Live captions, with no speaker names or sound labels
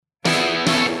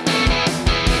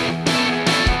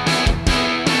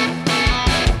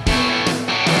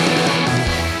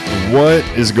What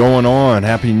is going on?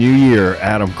 Happy New Year,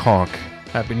 Adam Conk.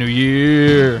 Happy New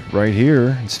Year. Right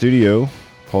here in studio,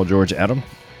 Paul George, Adam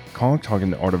Conk, talking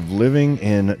the art of living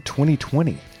in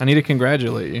 2020. I need to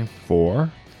congratulate you.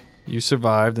 For? You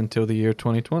survived until the year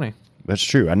 2020. That's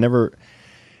true. I never,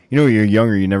 when you're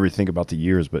younger, you never think about the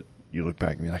years, but you look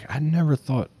back and be like, I never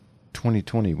thought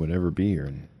 2020 would ever be here.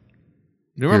 And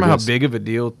do you remember how big of a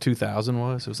deal 2000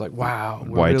 was? It was like, wow.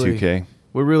 Y2K.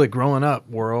 We're really growing up,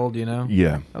 world, Yeah.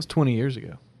 That was 20 years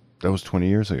ago. That was 20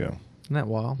 years ago. Isn't that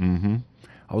wild? Mm-hmm.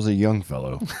 I was a young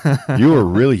fellow. You were a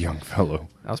really young fellow.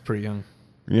 I was pretty young.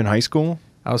 Were you in high school?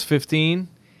 I was 15,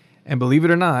 and believe it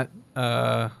or not,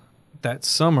 that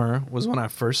summer was when I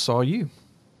first saw you.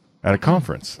 At a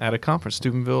conference. At a conference,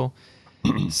 Steubenville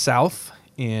South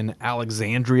in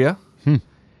Alexandria.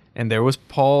 And there was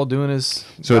Paul doing his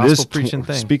gospel preaching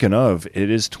thing. Speaking of, it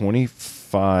is 20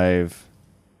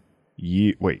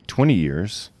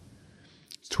 years.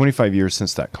 It's 25 years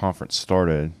since that conference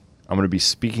started. I'm going to be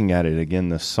speaking at it again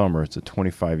this summer. It's a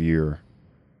 25-year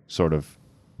sort of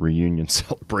reunion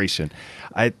celebration.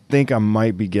 I think I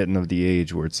might be getting of the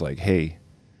age where it's like, hey,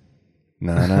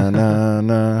 na na na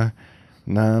na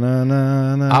na na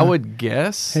na na. I would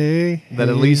guess that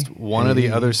at least one of the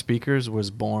other speakers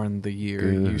was born the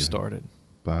year you started.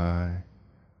 By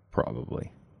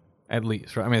probably. At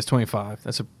least, right? I mean, it's 25.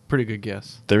 That's a pretty good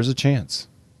guess. There's a chance,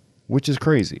 which is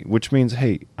crazy. Which means,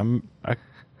 hey, I'm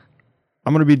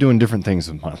going to be doing different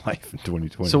things with my life in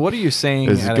 2020. So, what are you saying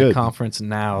at a conference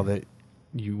now that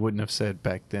you wouldn't have said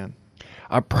back then?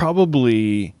 I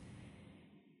probably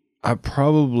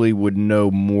would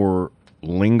know more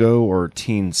lingo or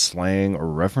teen slang or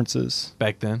references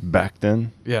back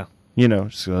then. Yeah,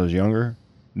 just 'cause I was younger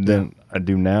than I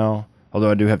do now. Although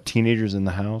I do have teenagers in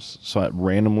the house, so I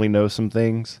randomly know some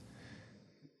things,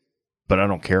 but I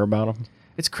don't care about them.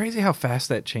 It's crazy how fast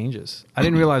that changes. I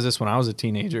didn't realize this when I was a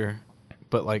teenager,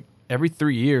 but like every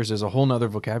 3 years there's a whole nother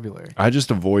vocabulary. I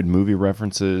just avoid movie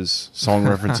references, song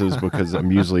references, because I'm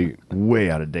usually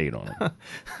way out of date on them.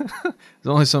 There's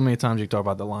only so many times you talk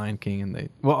about The Lion King, and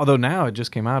although now it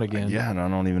just came out again. Yeah, and I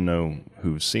don't even know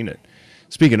who's seen it.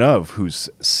 Speaking of who's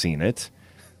seen it,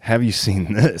 have you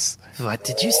seen this? What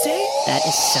did you say? That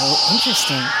is so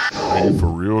interesting. Are you for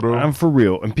real, though? I'm for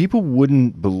real. And people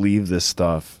wouldn't believe this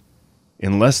stuff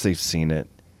unless they've seen it.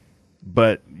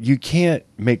 But you can't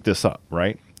make this up,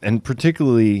 right? And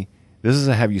particularly, this is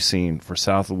a have you seen for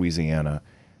South Louisiana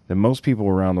that most people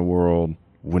around the world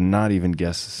would not even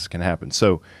guess this can happen.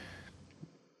 So,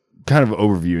 kind of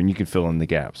overview, and you can fill in the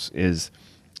gaps, is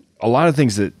a lot of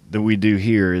things that we do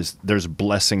here is there's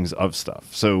blessings of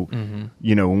stuff. So,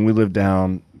 when we live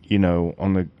down,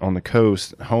 on the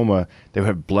coast, Homa, they would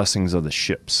have blessings of the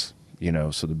ships.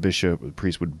 So the bishop or the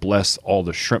priest would bless all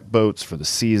the shrimp boats for the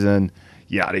season,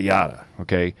 yada, yada.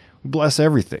 Okay? We bless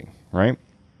everything, right?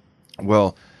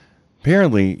 Well,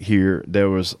 apparently here there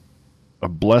was a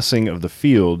blessing of the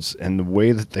fields, and the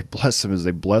way that they bless them is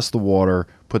they bless the water,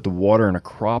 put the water in a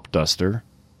crop duster,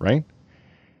 right?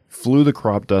 Flew the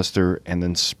crop duster, and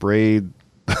then sprayed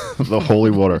the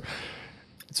holy water.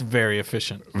 It's very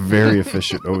efficient. Very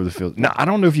efficient over the field. Now, I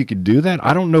don't know if you could do that.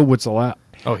 I don't know what's allowed.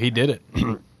 Oh, he did it.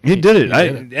 He did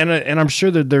it. And I'm sure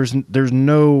that there's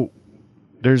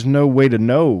no way to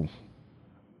know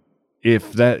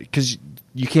if that, because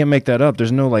you can't make that up.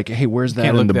 There's no like, hey, where's that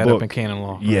in the book? Can't look that up in canon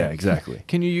law. Yeah, exactly.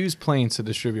 Can you use planes to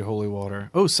distribute holy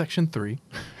water? Oh, section 3.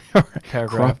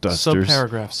 Crop dusters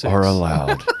subparagraph 6. are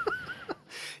allowed.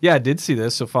 Yeah, I did see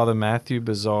this. So Father Matthew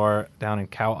Bazar down in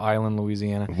Cow Island,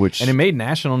 Louisiana. And it made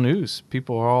national news.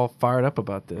 People are all fired up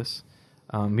about this.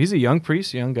 He's a young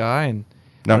priest, young guy. And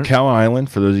now, Cow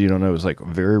Island, for those of you who don't know, is like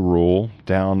very rural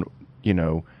down,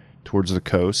 towards the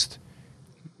coast.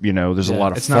 There's a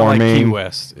lot of it's farming. It's not like Key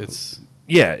West.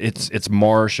 It's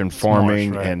marsh and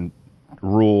farming and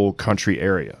rural country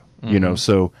area.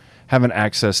 So having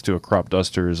access to a crop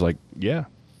duster is like, yeah.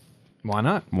 Why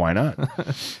not?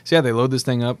 So yeah, they load this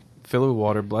thing up, fill it with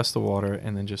water, bless the water,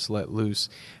 and then just let loose.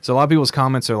 So a lot of people's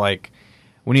comments are like,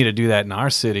 we need to do that in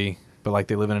our city, but like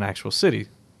they live in an actual city,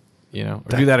 or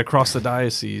do that across the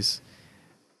diocese.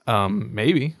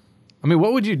 Maybe. I mean,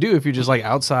 what would you do if you're just like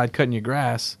outside cutting your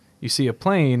grass, you see a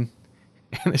plane,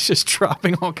 and it's just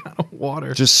dropping all kind of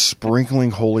water. Just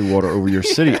sprinkling holy water over your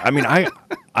city. I mean,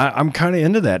 I'm kind of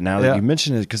into that now that you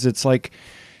mention it, because it's like,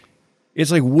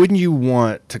 wouldn't you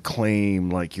want to claim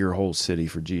like your whole city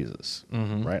for Jesus?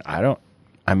 Right?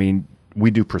 I mean,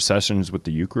 we do processions with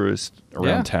the Eucharist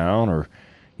around town, or,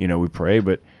 we pray,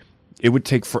 but it would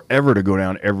take forever to go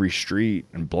down every street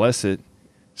and bless it.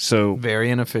 So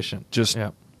very inefficient. Just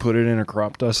put it in a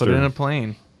crop duster. Put it in a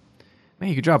plane. Man,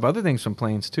 you could drop other things from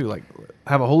planes too, like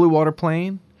have a holy water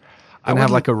plane, and would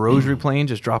have like a rosary plane,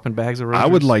 just dropping bags of rosaries.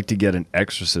 I would like to get an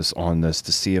exorcist on this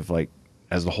to see if, like,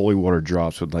 as the holy water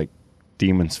drops, would like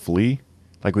demons flee?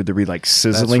 Like, would there be like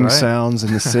sizzling right. sounds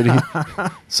in the city?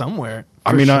 somewhere.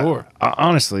 I mean, sure. I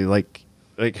honestly, like,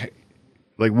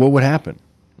 what would happen?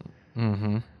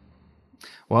 Mm-hmm.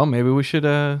 Well, maybe we should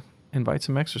invite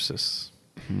some exorcists.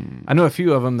 I know a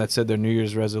few of them that said their New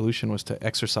Year's resolution was to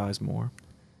exercise more.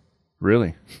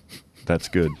 Really? That's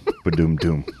good. Ba-doom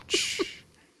doom.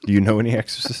 Do you know any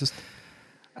exorcists?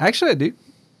 Actually, I do.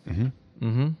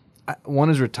 One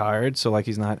is retired, so like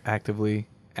he's not actively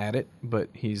at it, but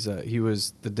he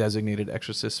was the designated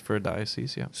exorcist for a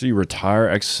diocese. Yeah. So you retire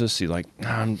exorcist? You like?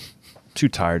 Nah, I'm too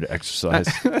tired to exercise.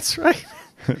 That's right.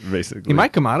 Basically, He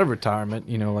might come out of retirement,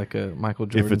 like a Michael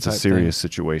Jordan. if it's a type serious thing.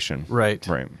 situation, Right?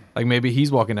 Right. Like maybe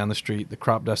he's walking down the street, the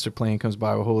crop duster plane comes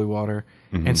by with holy water,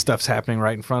 and stuff's happening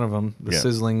right in front of him. The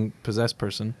sizzling possessed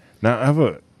person. Now I have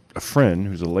a friend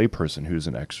who's a layperson who's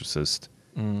an exorcist.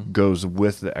 Goes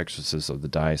with the exorcist of the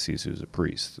diocese, who's a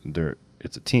priest.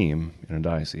 It's a team in a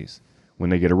diocese.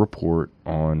 When they get a report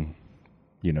on,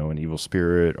 an evil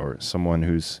spirit or someone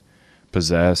who's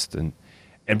possessed, and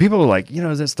people are like,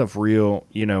 is that stuff real?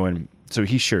 And so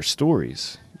he shares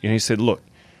stories. And he said, look,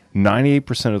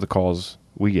 98% of the calls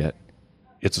we get,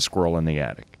 it's a squirrel in the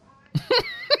attic.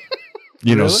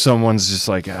 Really? Someone's just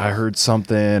like, I heard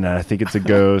something, and I think it's a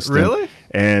ghost. Really?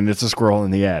 And it's a squirrel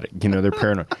in the attic. They're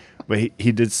paranoid. But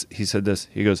he said this.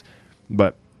 He goes,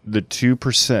 but the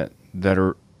 2% that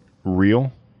are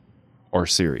real are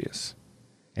serious.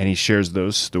 And he shares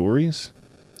those stories,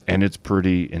 and it's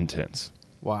pretty intense.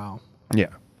 Wow. Yeah.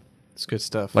 It's good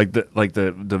stuff. Like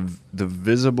the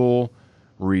visible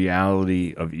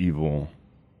reality of evil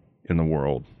in the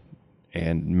world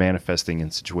and manifesting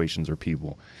in situations or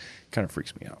people kind of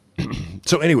freaks me out.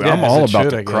 So anyway, Yeah, I'm as all it about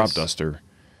should, the I crop guess. duster.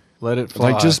 Let it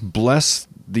fly. Like, just bless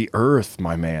the earth,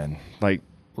 my man. Like,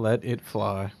 let it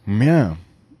fly. yeah.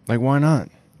 Like, why not?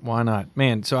 Why not?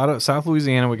 Man, so out of South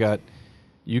Louisiana, we got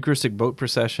Eucharistic boat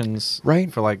processions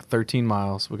Right. for like 13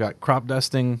 miles. We got crop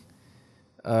dusting,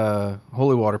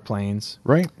 holy water planes,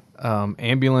 Right?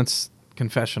 ambulance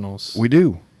confessionals. We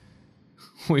do.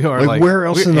 We are Like, where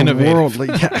else we're in innovative. the world?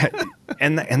 Like, yeah,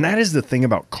 and that is the thing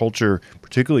about culture,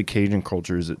 particularly Cajun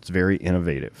culture, is it's very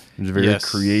innovative. It's very Yes.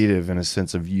 creative in a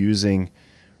sense of using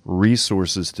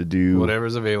resources to do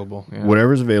Whatever's available. Yeah.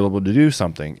 whatever's available to do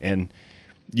something. And,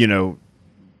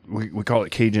 we call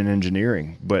it Cajun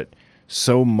engineering, but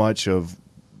so much of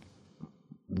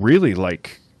really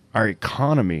like our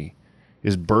economy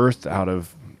is birthed out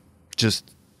of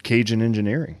just Cajun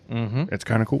engineering. Mm-hmm. It's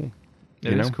kind of cool.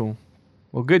 It is cool.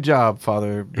 Well, good job,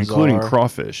 Father Bizarre, Including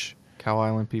crawfish. Cow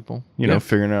Island people.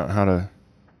 Figuring out how to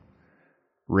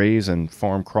raise and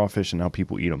farm crawfish and how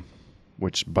people eat them.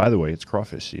 Which, by the way, it's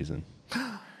crawfish season.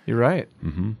 You're right.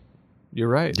 Mm-hmm. You're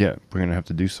right. Yeah, we're going to have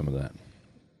to do some of that.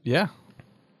 Yeah.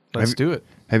 Let's do it.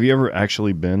 Have you ever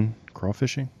actually been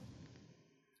crawfishing?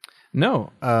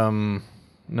 No.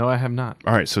 No, I have not.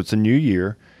 All right, so it's a new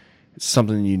year. It's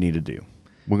something you need to do.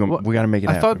 We got to make it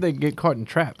happen. I thought they get caught in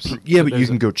traps. Yeah, but you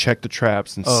can go check the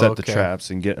traps and set the okay. traps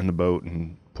and get in the boat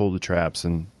and pull the traps,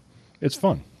 and it's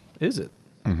fun. Is it?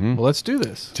 Mm-hmm. Well, let's do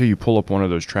this. Until you pull up one of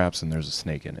those traps and there's a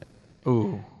snake in it.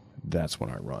 Ooh. That's when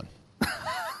I run.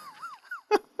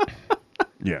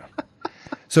 Yeah.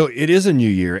 So it is a new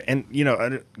year, and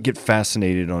I get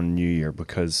fascinated on New Year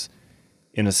because,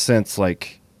 in a sense,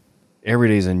 like every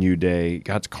day is a new day.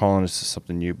 God's calling us to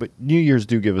something new, but New Year's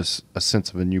do give us a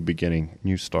sense of a new beginning,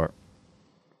 new start.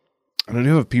 And I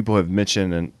do have people have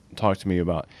mentioned and talked to me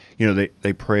about,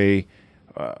 they pray,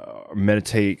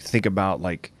 meditate, think about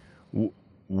like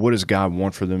what does God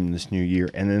want for them in this new year,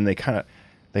 and then they kind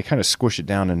of squish it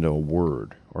down into a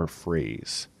word or a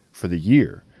phrase for the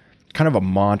year. Kind of a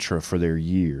mantra for their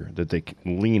year that they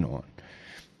can lean on.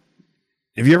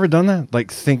 Have you ever done that? Like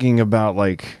thinking about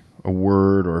like a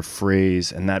word or a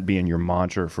phrase and that being your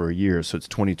mantra for a year. So it's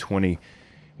 2020.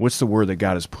 What's the word that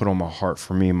God has put on my heart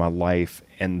for me in my life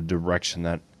and the direction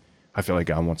that I feel like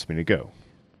God wants me to go?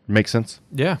 Make sense?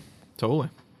 Yeah, totally.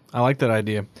 I like that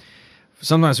idea.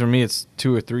 Sometimes for me, it's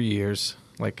 2 or 3 years,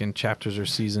 like in chapters or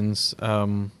seasons.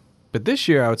 But this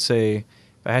year, I would say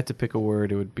if I had to pick a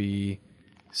word, it would be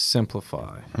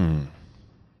simplify.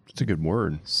 It's a good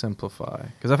word. Simplify.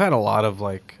 Because I've had a lot of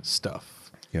like stuff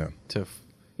Yeah.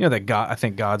 that I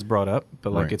think God's brought up,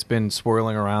 but like Right. it's been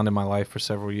swirling around in my life for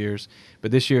several years.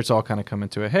 But this year it's all kind of coming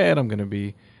to a head. I'm going to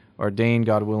be ordained,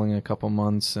 God willing, in a couple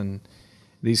months and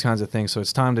these kinds of things. So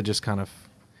it's time to just kind of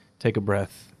take a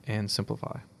breath and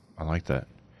simplify. I like that.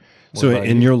 What So about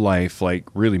in you? your life, like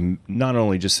really not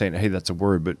only just saying, hey, that's a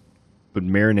word, but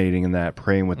marinating in that,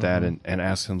 praying with that, and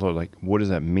asking the Lord, like, what does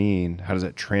that mean? How does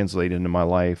that translate into my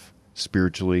life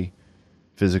spiritually,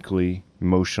 physically,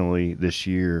 emotionally this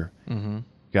year?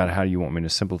 God, how do you want me to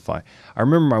simplify? I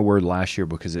remember my word last year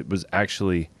because it was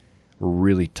actually a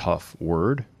really tough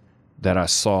word that I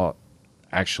saw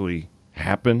actually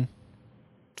happen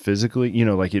physically. You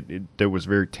know, like there was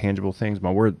very tangible things.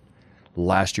 My word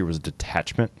last year was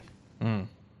detachment.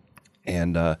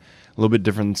 And a little bit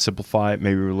different than simplify,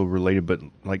 maybe a little related, but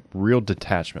like real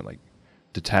detachment, like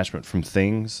detachment from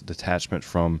things, detachment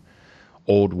from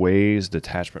old ways,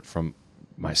 detachment from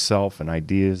myself and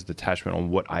ideas, detachment on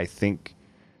what I think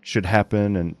should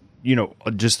happen, and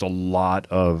just a lot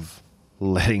of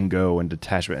letting go and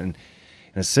detachment. And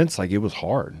in a sense, like it was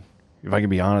hard. If I can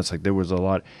be honest, like there was a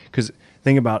lot, because the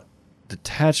thing about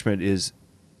detachment is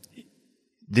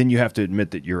then you have to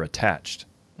admit that you're attached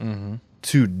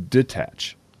to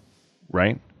detach,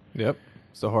 right? Yep.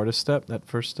 It's the hardest step, that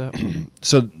first step.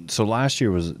 So last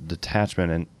year was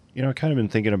detachment, and I kind of been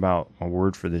thinking about my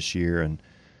word for this year and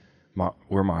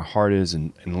where my heart is,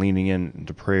 and leaning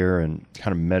into prayer and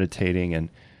kind of meditating. And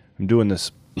I'm doing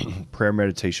this prayer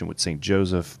meditation with St.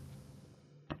 Joseph,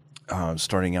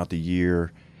 starting out the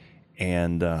year.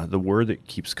 And the word that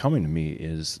keeps coming to me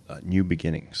is new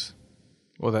beginnings.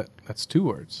 Well, that's 2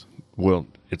 words. Well,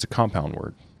 it's a compound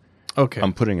word. Okay.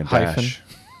 I'm putting a Hyphen. dash.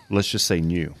 Let's just say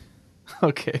new.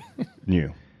 Okay.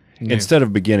 New. New. Instead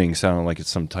of beginning sounding like it's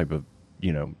some type of,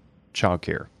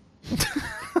 childcare.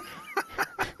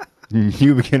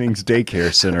 New Beginnings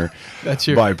Daycare Center That's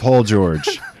your. by Paul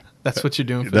George. That's what you're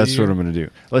doing. For That's the what year? I'm going to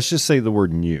do. Let's just say the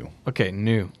word new. Okay,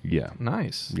 new. Yeah.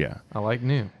 Nice. Yeah. I like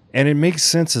new. And it makes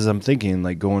sense as I'm thinking,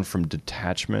 like going from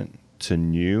detachment to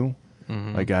new.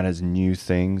 Like God has new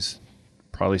things,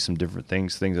 probably some different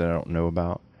things that I don't know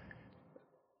about.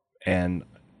 And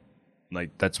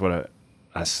like that's what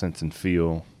I sense and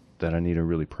feel that I need to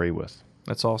really pray with.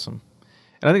 That's awesome.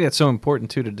 And I think that's so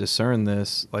important too, to discern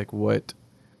this, like what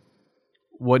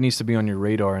needs to be on your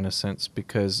radar in a sense,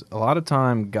 because a lot of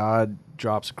time God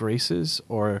drops graces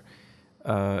or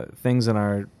things in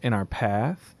our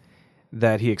path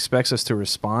that he expects us to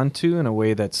respond to in a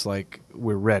way that's like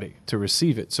we're ready to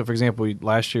receive it. So for example,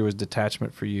 last year was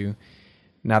detachment for you.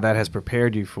 Now that has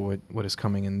prepared you for what is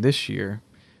coming in this year.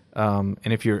 And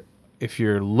if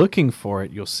you're looking for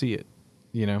it, you'll see it,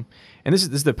 And this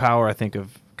is the power, I think,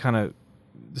 of kind of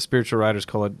the spiritual writers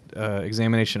call it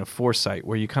examination of foresight,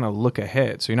 where you kind of look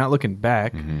ahead. So you're not looking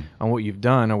back on what you've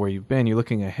done or where you've been. You're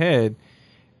looking ahead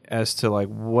as to like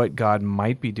what God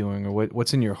might be doing or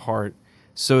what's in your heart,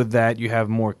 so that you have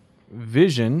more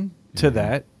vision to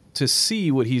that to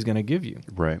see what he's going to give you.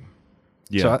 Right.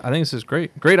 Yeah. So I think this is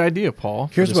great. Great idea, Paul.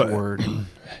 For Here's this what word.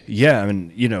 Yeah, I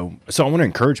mean, so I want to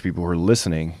encourage people who are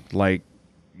listening. Like,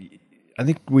 I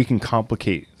think we can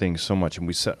complicate things so much, and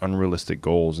we set unrealistic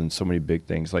goals and so many big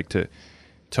things. Like to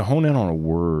hone in on a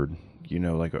word,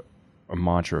 like a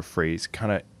mantra, a phrase,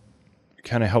 kind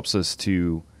of helps us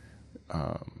to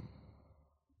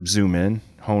zoom in,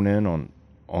 hone in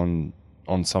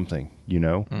on something,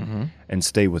 and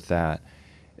stay with that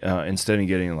instead of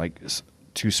getting like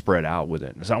too spread out with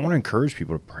it. So I want to encourage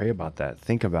people to pray about that,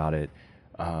 think about it,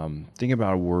 think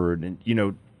about a word, and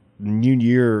new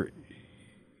year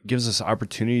gives us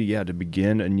opportunity, to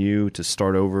begin anew, to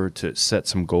start over, to set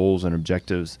some goals and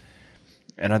objectives,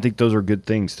 and I think those are good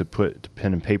things to put to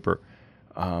pen and paper.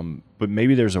 But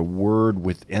maybe there's a word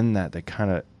within that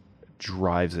kind of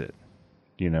drives it,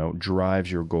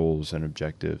 drives your goals and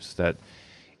objectives, that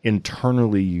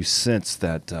internally you sense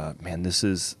that, man, this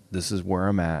is where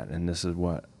I'm at, and this is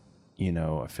what,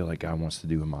 I feel like God wants to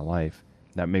do in my life.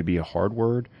 That may be a hard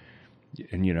word,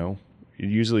 and, it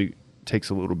usually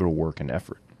takes a little bit of work and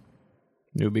effort.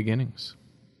 New beginnings.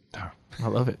 I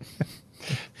love it.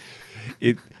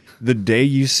 The day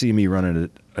you see me running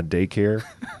a daycare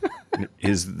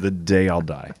is the day I'll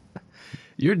die.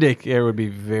 Your daycare would be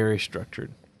very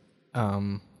structured.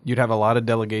 You'd have a lot of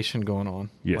delegation going on.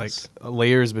 Yes. Like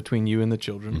layers between you and the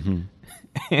children.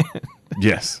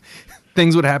 Yes.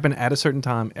 Things would happen at a certain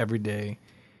time every day,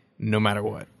 no matter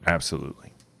what.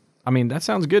 Absolutely. I mean, that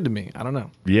sounds good to me. I don't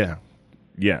know. Yeah.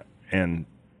 Yeah. And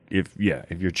if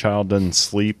your child doesn't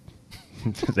sleep,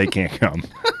 they can't come.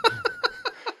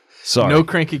 Sorry. No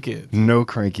cranky kids. No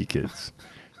cranky kids.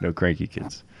 No cranky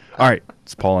kids. All right.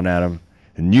 It's Paul and Adam.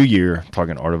 A new year,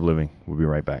 talking art of living. We'll be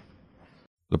right back.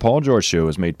 The Paul George Show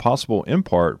is made possible in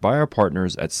part by our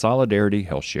partners at Solidarity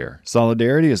HealthShare.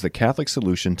 Solidarity is the Catholic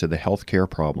solution to the healthcare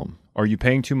problem. Are you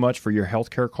paying too much for your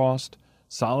healthcare cost?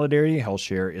 Solidarity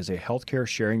HealthShare is a healthcare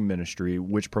sharing ministry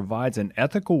which provides an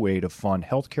ethical way to fund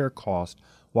healthcare costs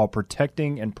while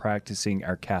protecting and practicing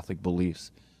our Catholic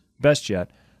beliefs. Best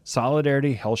yet,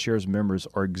 Solidarity HealthShare's members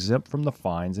are exempt from the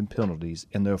fines and penalties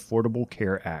in the Affordable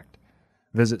Care Act.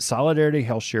 Visit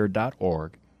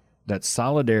solidarityhealthshare.org. That's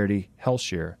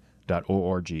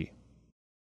solidarityhealthshare.org.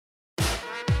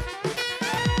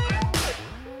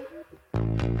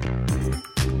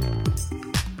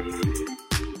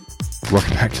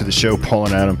 Welcome back to the show. Paul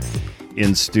and Adam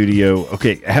in studio.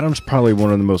 Okay, Adam's probably one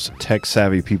of the most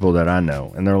tech-savvy people that I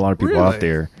know, and there are a lot of people out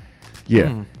there.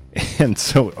 Yeah. And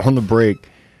so on the break,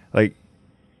 like,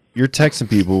 you're texting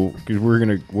people because we're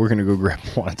gonna go grab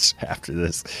lunch after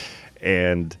this,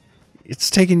 and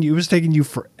it was taking you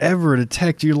forever to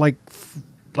text. You're like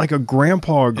a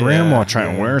grandpa or grandma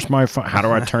trying. Where's my phone? How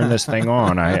do I turn this thing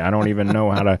on? I don't even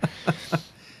know how to.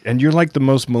 And you're like the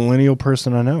most millennial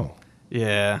person I know.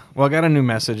 Yeah. Well, I got a new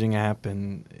messaging app,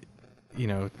 and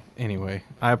anyway,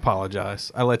 I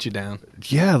apologize. I let you down.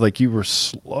 Yeah, like you were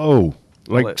slow.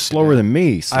 Like slower than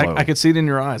me. Slow. I could see it in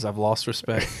your eyes. I've lost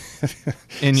respect.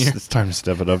 It's time to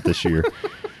step it up this year.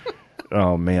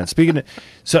 Oh man!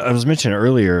 So I was mentioning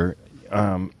earlier,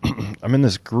 I'm in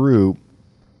this group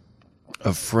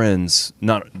of friends.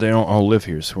 They don't all live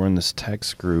here, so we're in this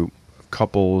text group of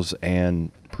couples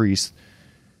and priests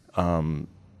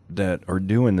that are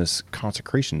doing this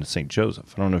consecration to St.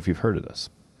 Joseph. I don't know if you've heard of this.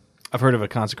 I've heard of a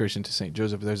consecration to St.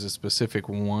 Joseph. There's a specific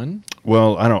one?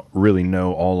 Well, I don't really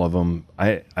know all of them.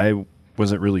 I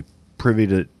wasn't really privy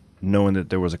to knowing that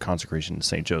there was a consecration to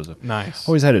St. Joseph. Nice.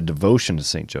 Always had a devotion to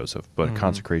St. Joseph, but a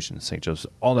consecration to St.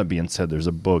 Joseph. All that being said, there's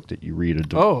a book that you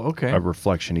read, a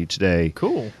reflection each day.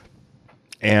 Cool.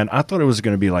 And I thought it was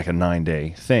going to be like a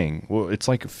 9-day thing. Well, it's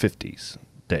like 50s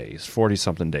days,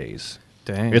 40-something days.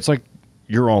 Dang. It's like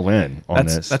you're all in on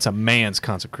this. That's a man's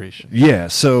consecration. Yeah,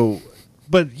 so...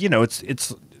 But,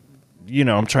 it's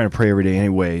I'm trying to pray every day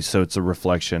anyway, so it's a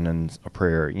reflection and a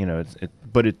prayer,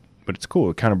 but it's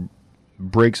cool. It kind of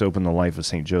breaks open the life of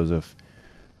St. Joseph,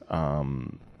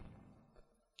 over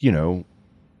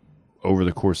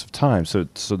the course of time. So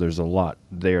there's a lot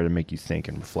there to make you think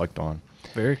and reflect on.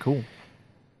 Very cool.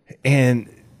 And,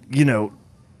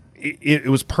 it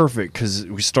was perfect because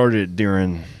we started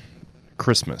during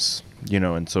Christmas,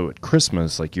 and so at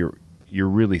Christmas, like you're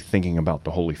really thinking about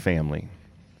the Holy Family.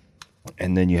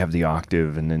 And then you have the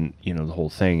octave and then, the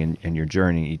whole thing and your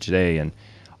journey each day. And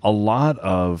a lot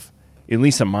of, at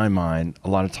least in my mind, a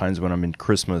lot of times when I'm in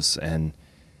Christmas and,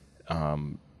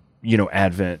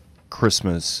 Advent,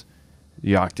 Christmas,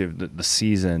 the octave, the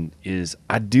season is,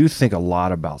 I do think a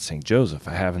lot about St. Joseph.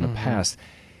 I have in the past,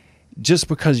 just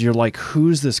because you're like,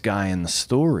 who's this guy in the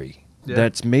story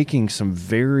that's making some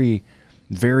very,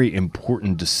 very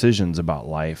important decisions about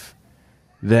life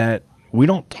that we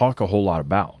don't talk a whole lot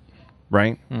about.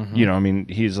 Right?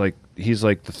 He's like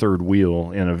the third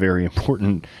wheel in a very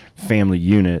important family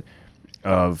unit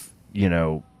of,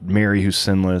 Mary who's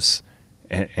sinless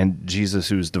and Jesus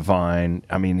who's divine.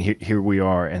 I mean, here we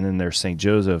are. And then there's St.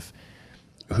 Joseph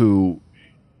who,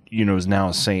 is now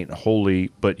a saint,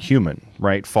 holy, but human,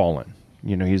 right? Fallen.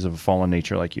 He's of a fallen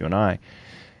nature like you and I,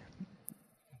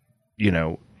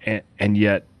 and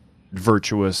yet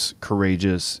virtuous,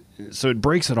 courageous. So it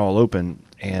breaks it all open.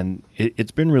 And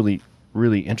it's been really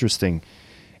interesting.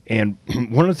 And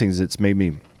one of the things it's made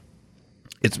me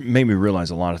realize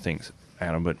a lot of things,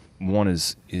 Adam, but one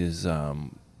is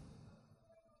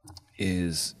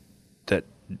that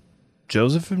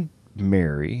Joseph and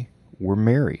Mary were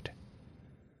married.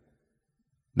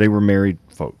 They were married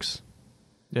folks.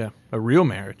 Yeah, a real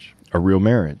marriage.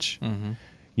 Mm-hmm.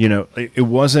 It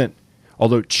wasn't,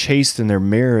 although chaste in their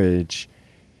marriage,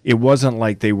 it wasn't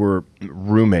like they were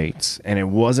roommates, and it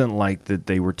wasn't like that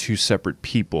they were two separate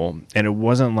people, and it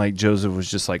wasn't like Joseph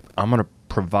was just like, I'm going to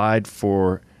provide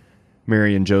for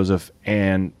Mary and Joseph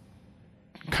and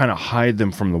kind of hide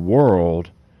them from the world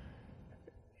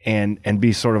and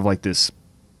be sort of like this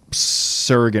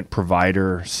surrogate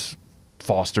provider,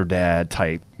 foster dad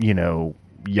type,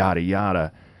 yada,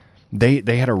 yada.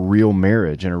 They had a real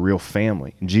marriage and a real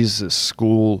family. And Jesus'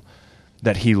 school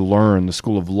that he learned, the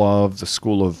school of love, the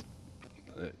school of,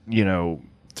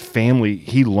 family,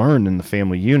 he learned in the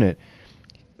family unit,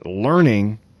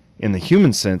 learning in the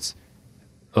human sense,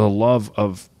 the love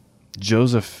of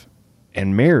Joseph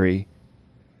and Mary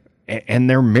and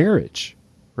their marriage,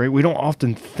 right? We don't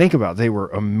often think about they were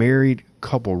a married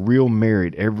couple, real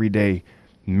married, everyday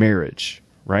marriage,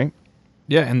 right?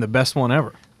 Yeah, and the best one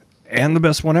ever. I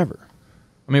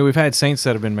mean, we've had saints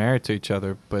that have been married to each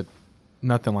other, but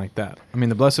nothing like that. I mean,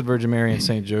 the Blessed Virgin Mary and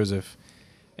St. Joseph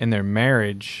in their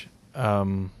marriage,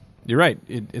 You're right.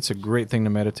 It's a great thing to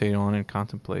meditate on and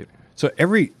contemplate. So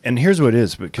and here's what it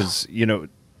is, because,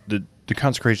 the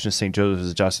consecration of St. Joseph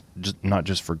is just not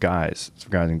just for guys, it's for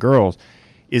guys and girls,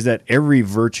 is that every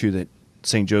virtue that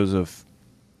St. Joseph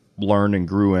learned and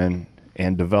grew in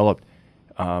and developed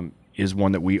is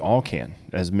one that we all can,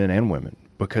 as men and women,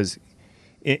 because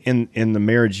in the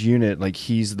marriage unit, like,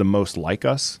 he's the most like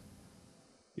us,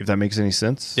 if that makes any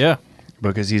sense. Yeah.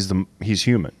 Because he's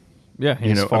human. Yeah.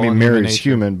 Mary is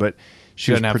human, but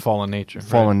she doesn't have fallen nature.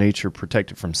 Fallen nature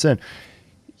protected from sin.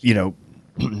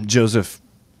 Joseph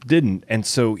didn't. And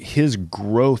so his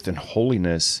growth in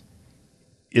holiness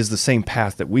is the same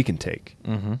path that we can take.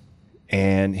 Mm-hmm.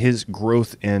 And his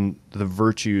growth in the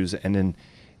virtues and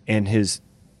in his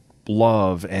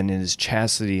love and in his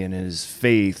chastity and in his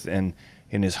faith and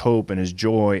in his hope and his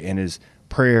joy and his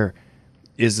prayer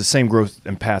is the same growth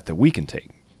and path that we can take.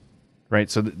 Right?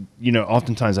 So,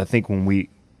 oftentimes I think when we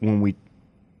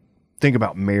think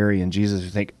about Mary and Jesus, we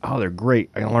think, oh, they're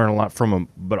great. I can learn a lot from them,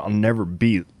 but I'll never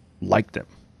be like them.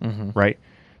 Mm-hmm. Right?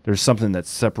 There's something that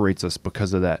separates us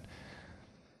because of that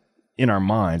in our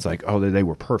minds, like, oh, they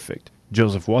were perfect.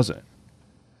 Joseph wasn't.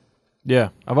 Yeah.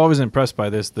 I've always been impressed by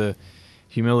this, the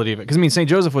humility of it. Because, St.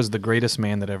 Joseph was the greatest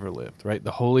man that ever lived, right?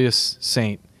 The holiest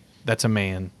saint that's a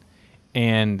man.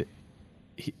 And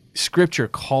Scripture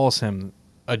calls him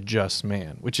a just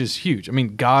man, which is huge.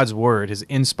 God's word, his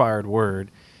inspired word,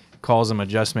 calls him a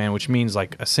just man, which means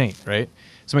like a saint, right?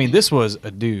 So, this was a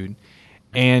dude.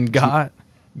 And God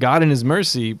in his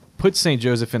mercy put St.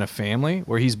 Joseph in a family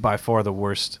where he's by far the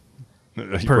worst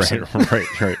person.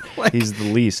 Right. Like, he's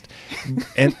the least.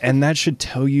 And that should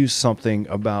tell you something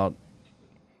about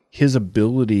his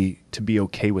ability to be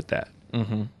okay with that.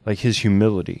 Mm-hmm. Like his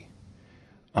humility.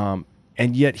 And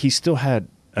yet he still had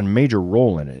a major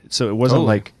role in it. So it wasn't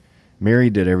like Mary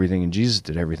did everything and Jesus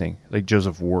did everything. Like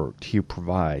Joseph worked, he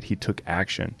provided, he took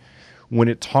action. When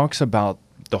it talks about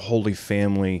the Holy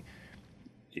Family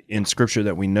in Scripture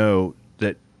that we know,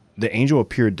 that the angel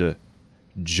appeared to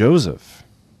Joseph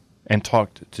and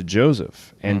talked to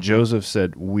Joseph, and Mm-hmm. Joseph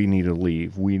said, we need to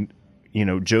leave.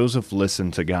 Joseph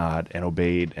listened to God and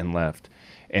obeyed and left,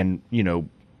 and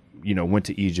went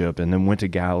to Egypt and then went to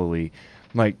Galilee,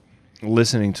 like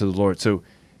listening to the Lord. So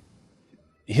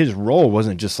his role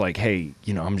wasn't just like, hey,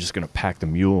 I'm just going to pack the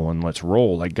mule and let's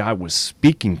roll. Like, God was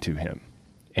speaking to him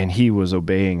and he was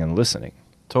obeying and listening.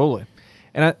 Totally.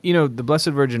 And the Blessed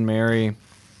Virgin Mary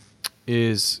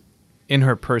is in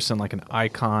her person like an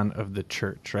icon of the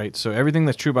church, right? So everything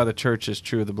that's true by the church is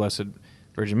true of the Blessed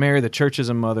Virgin Mary. The church is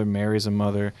a mother, Mary is a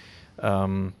mother.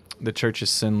 The church is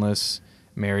sinless,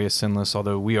 Mary is sinless,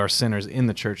 although we are sinners in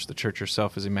the church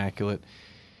herself is immaculate.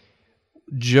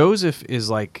 Joseph is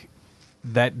like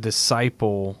that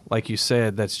disciple, like you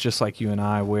said, that's just like you and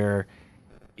I, where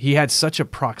he had such a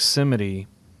proximity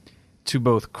to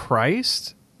both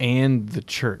Christ and the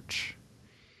church.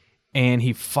 And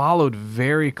he followed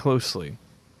very closely.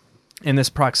 And this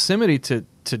proximity to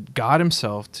God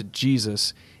himself, to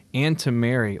Jesus, and to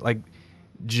Mary, like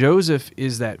Joseph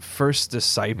is that first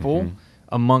disciple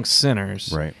amongst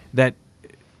sinners, right? That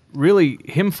really,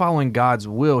 him following God's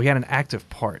will, he had an active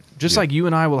part. Just like you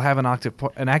and I will have an active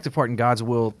part in God's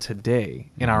will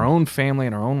today, in our own family,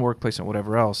 in our own workplace, and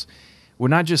whatever else. We're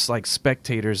not just like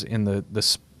spectators in the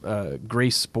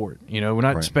grace sport. We're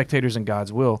not spectators in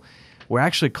God's will. We're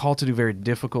actually called to do very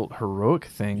difficult, heroic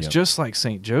things, just like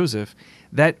St. Joseph,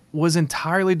 that was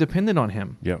entirely dependent on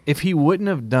him. Yep. If he wouldn't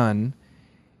have done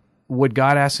what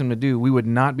God asked him to do, we would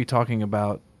not be talking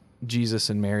about Jesus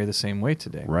and Mary the same way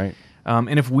today. Right.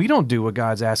 And if we don't do what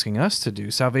God's asking us to do,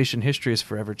 salvation history is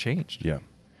forever changed. Yeah.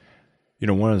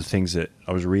 One of the things that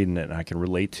I was reading that I can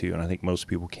relate to, and I think most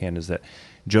people can, is that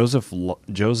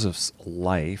Joseph's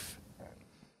life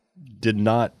did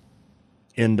not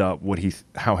end up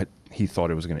how he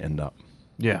thought it was going to end up.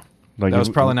 Yeah. Like, that was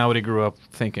probably not what he grew up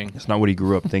thinking. It's not what he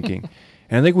grew up thinking.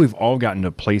 And I think we've all gotten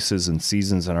to places and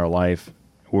seasons in our life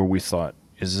where we thought,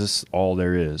 is this all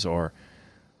there is? Or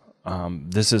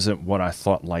this isn't what I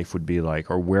thought life would be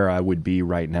like, or where I would be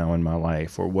right now in my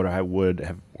life, or what I would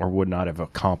have or would not have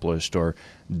accomplished or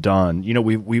done.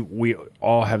 We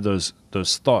all have those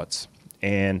thoughts,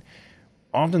 and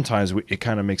oftentimes it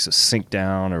kind of makes us sink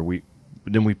down, or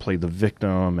then we play the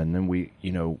victim, and then we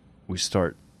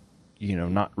start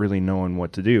not really knowing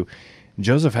what to do.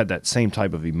 Joseph had that same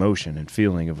type of emotion and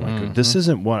feeling of like, this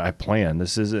isn't what I planned.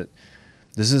 This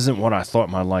isn't what I thought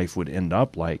my life would end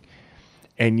up like.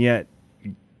 And yet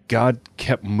God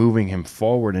kept moving him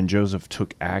forward, and Joseph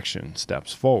took action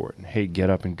steps forward. Hey,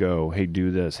 get up and go. Hey, do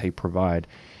this. Hey, provide.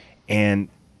 And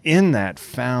in that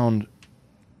found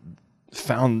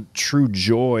true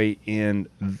joy in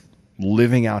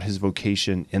living out his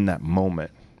vocation in that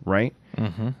moment, right?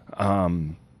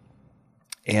 And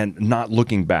not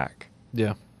looking back.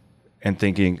 Yeah. And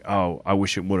thinking, oh, I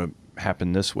wish it would have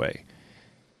happened this way.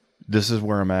 This is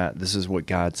where I'm at. This is what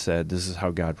God said. This is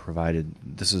how God provided.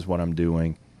 This is what I'm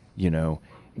doing, Yeah.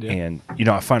 And,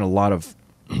 I find a lot of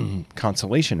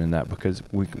consolation in that because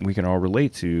we can all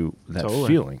relate to that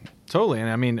feeling. Totally. And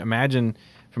I mean, imagine,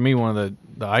 for me, one of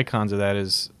the icons of that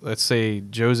is, let's say,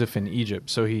 Joseph in Egypt.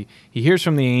 So he hears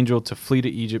from the angel to flee to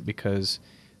Egypt because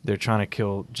they're trying to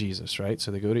kill Jesus, right?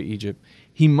 So they go to Egypt.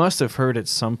 He must have heard at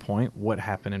some point what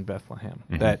happened in Bethlehem,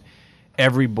 that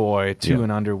every boy 2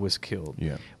 and under was killed.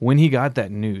 Yeah. When he got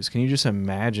that news, can you just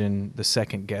imagine the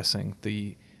second guessing,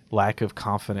 the lack of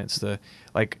confidence,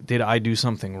 did I do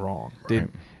something wrong?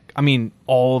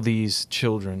 All these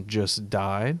children just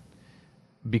died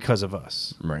because of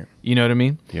us. Right. You know what I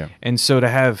mean? Yeah. And so to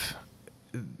have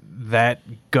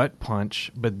that gut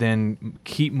punch, but then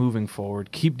keep moving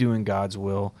forward, keep doing God's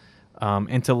will,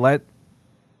 and to let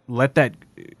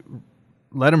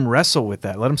him wrestle with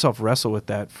that, let himself wrestle with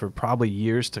that for probably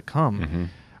years to come.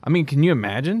 Can you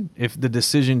imagine if the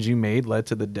decisions you made led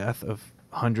to the death of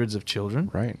hundreds of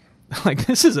children? Right.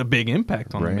 This is a big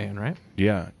impact on the man, right?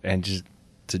 Yeah. And just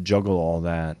to juggle all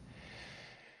that,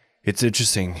 it's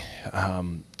interesting.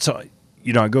 So,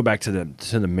 I go back to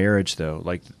the marriage though,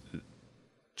 like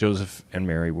Joseph and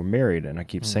Mary were married, and I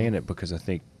keep saying it because I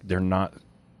think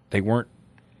they weren't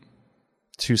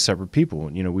two separate people.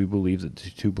 We believe that the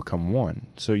two become one.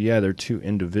 So yeah, they're two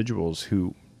individuals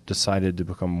who decided to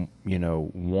become,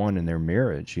 one in their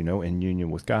marriage, in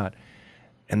union with God.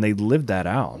 And they lived that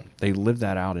out. They lived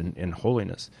that out in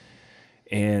holiness.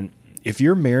 And if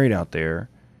you're married out there,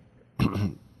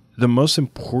 the most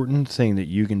important thing that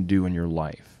you can do in your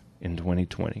life in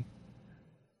 2020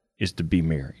 is to be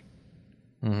married.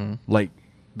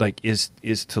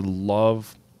 Is to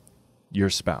love your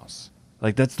spouse.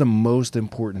 That's the most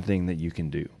important thing that you can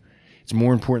do. It's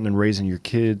more important than raising your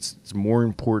kids. It's more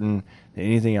important than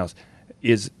anything else.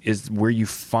 Is where you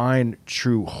find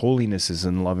true holiness is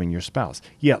in loving your spouse.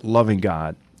 Yeah, loving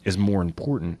God is more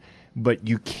important, but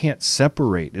you can't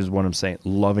separate, is what I'm saying,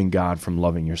 loving God from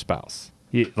loving your spouse.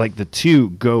 The two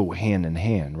go hand in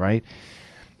hand, right?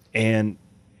 And,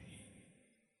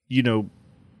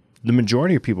 the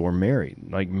majority of people are married.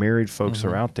 Married folks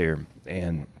are out there,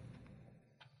 and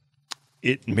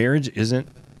marriage isn't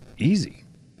easy,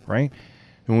 right?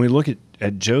 When we look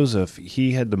at Joseph,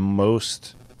 he had the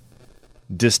most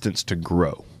distance to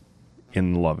grow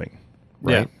in loving,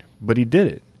 right? Yeah. But he did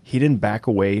it. He didn't back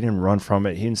away. He didn't run from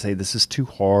it. He didn't say, this is too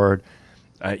hard.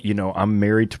 I'm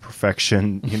married to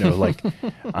perfection.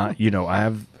 I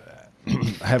have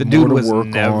the dude was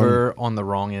never on the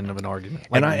wrong end of an argument.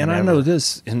 I know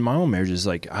this in my own marriages.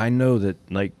 I know that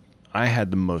I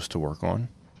had the most to work on.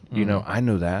 I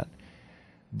know that.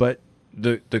 But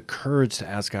the courage to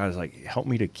ask God is help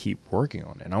me to keep working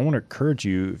on it. And I want to encourage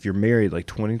you, if you're married,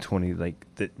 2020,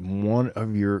 that one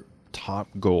of your top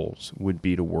goals would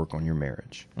be to work on your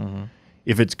marriage.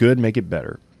 If it's good, make it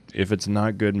better. If it's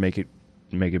not good, make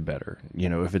it better.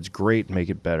 If it's great, make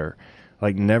it better.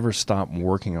 Never stop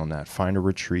working on that. Find a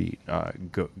retreat.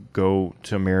 Go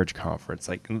to a marriage conference.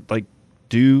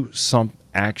 Do some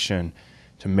action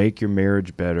to make your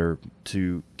marriage better.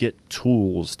 To get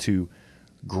tools to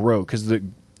grow, because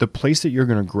the place that you're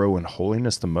going to grow in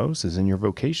holiness the most is in your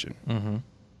vocation.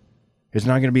 It's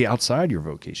not going to be outside your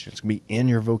vocation. It's going to be in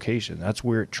your vocation. That's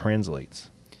where it translates.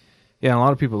 Yeah, and a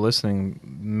lot of people listening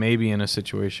may be in a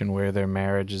situation where their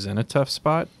marriage is in a tough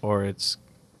spot, or it's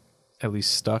at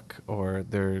least stuck, or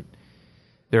there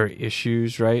are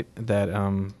issues, right? That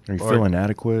Or you feel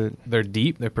inadequate. They're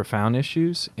deep, they're profound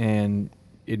issues, and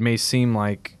it may seem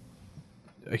like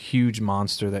a huge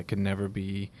monster that could never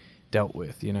be dealt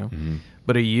with,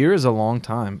 But a year is a long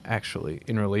time, actually,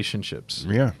 in relationships.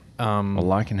 Yeah. A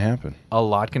lot can happen. A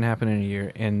lot can happen in a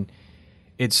year, and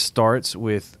it starts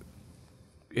with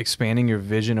expanding your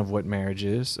vision of what marriage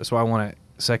is. That's why I want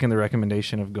to second the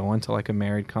recommendation of going to a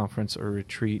married conference or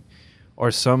retreat, or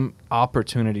some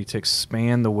opportunity to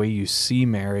expand the way you see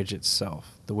marriage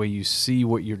itself, the way you see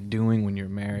what you're doing when you're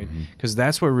married, because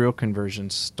that's where real conversion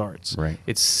starts. Right.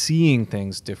 It's seeing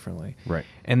things differently. Right.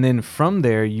 And then from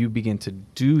there, you begin to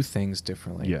do things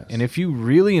differently. Yes. And if you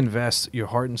really invest your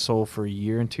heart and soul for a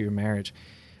year into your marriage,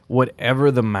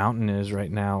 whatever the mountain is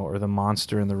right now, or the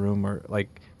monster in the room, or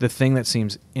the thing that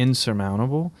seems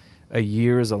insurmountable, a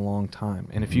year is a long time.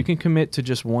 And if you can commit to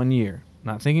just 1 year,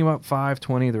 not thinking about 5,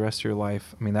 20 the rest of your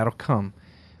life, that'll come,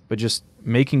 but just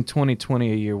making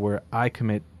 2020 a year where I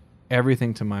commit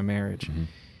everything to my marriage,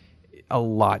 a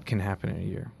lot can happen in a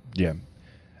year. Yeah.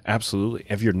 Absolutely.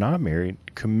 If you're not married,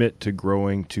 commit to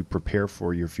growing to prepare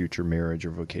for your future marriage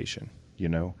or vocation,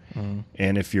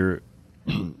 And if you're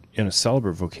in a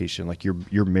celibate vocation, like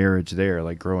your marriage there,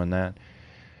 like growing that.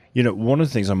 One of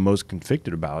the things I'm most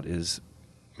convicted about is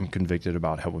I'm convicted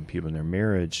about helping people in their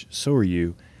marriage. So are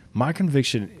you. My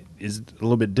conviction is a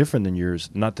little bit different than yours.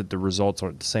 Not that the results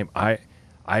aren't the same. I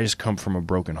just come from a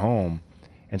broken home.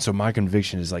 And so my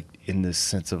conviction is like in this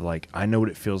sense of like, I know what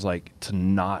it feels like to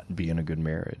not be in a good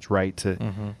marriage, right? To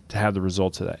have the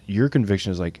results of that. Your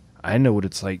conviction is like, I know what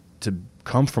it's like to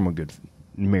come from a good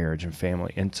marriage and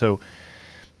family. And so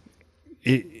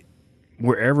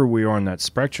wherever we are on that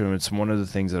spectrum, it's one of the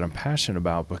things that I'm passionate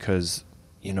about because,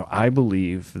 I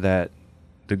believe that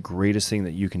the greatest thing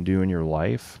that you can do in your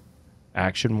life,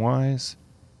 action-wise,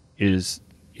 is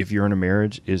if you're in a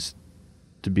marriage, is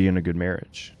to be in a good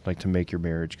marriage, like to make your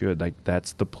marriage good. Like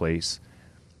that's the place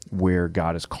where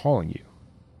God is calling you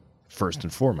first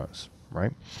and foremost,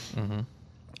 right? Mm-hmm.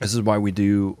 This is why we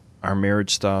do our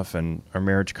marriage stuff and our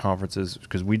marriage conferences,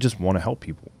 because we just want to help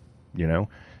people,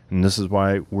 and this is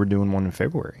why we're doing one in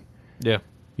February. Yeah.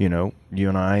 You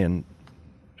and I, and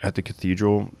at the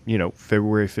cathedral,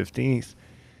 February 15th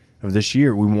of this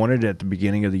year, we wanted at the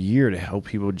beginning of the year to help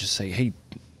people just say, hey,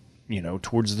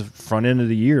 towards the front end of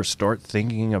the year, start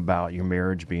thinking about your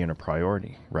marriage being a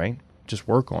priority, right? Just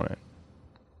work on it.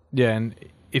 Yeah, and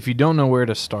if you don't know where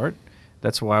to start,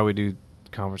 that's why we do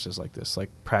conferences like this,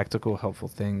 like practical, helpful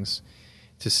things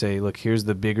to say, look, here's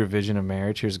the bigger vision of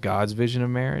marriage. Here's God's vision of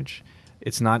marriage.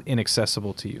 It's not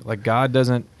inaccessible to you. Like God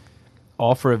doesn't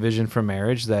offer a vision for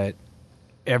marriage that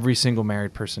every single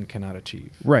married person cannot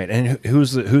achieve. Right, and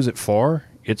who's it for?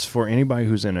 It's for anybody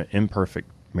who's in an imperfect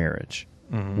marriage,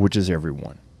 which is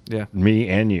everyone. Yeah, me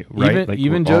and you, right?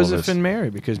 Even Joseph and Mary,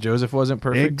 because Joseph wasn't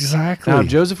perfect. Exactly. Now, if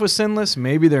Joseph was sinless,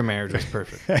 maybe their marriage was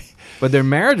perfect, but their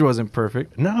marriage wasn't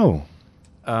perfect. No,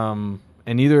 and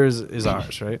neither is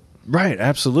ours, right? Right,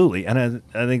 absolutely, and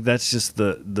I think that's just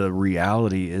the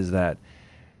reality is that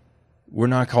we're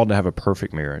not called to have a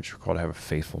perfect marriage. We're called to have a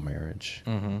faithful marriage,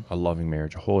 a loving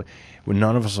marriage, a holy.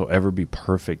 None of us will ever be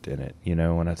perfect in it,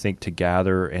 And I think to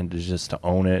gather and to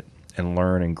own it and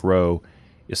learn and grow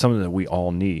is something that we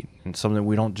all need, and something that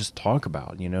we don't just talk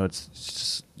about. It's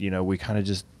just we kind of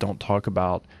just don't talk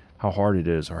about how hard it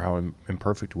is or how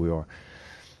imperfect we are,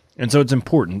 and so it's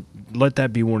important. Let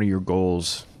that be one of your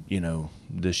goals,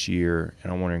 this year.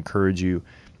 And I want to encourage you.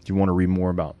 If you want to read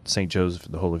more about St. Joseph,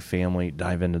 the Holy Family,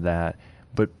 dive into that.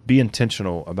 But be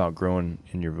intentional about growing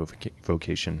in your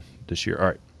vocation this year. All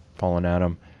right, Paul and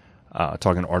Adam,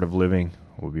 talking Art of Living.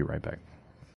 We'll be right back.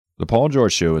 The Paul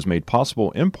George Show is made possible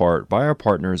in part by our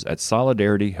partners at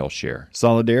Solidarity HealthShare.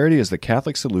 Solidarity is the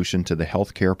Catholic solution to the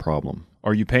healthcare problem.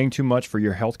 Are you paying too much for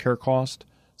your healthcare cost?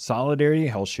 Solidarity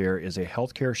HealthShare is a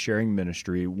healthcare sharing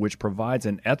ministry which provides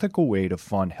an ethical way to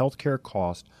fund healthcare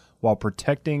costs while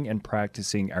protecting and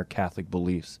practicing our Catholic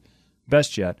beliefs.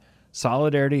 Best yet,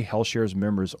 Solidarity HealthShare's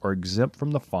members are exempt from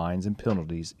the fines and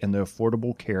penalties in the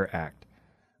Affordable Care Act.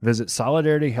 Visit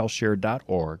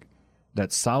solidarityhealthshare.org.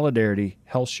 That's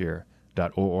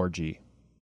solidarityhealthshare.org.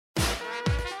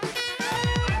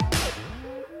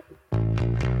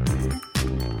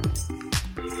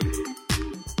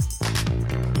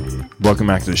 Welcome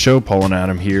back to the show. Paul and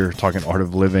Adam here, talking Art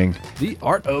of Living. The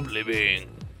art of living.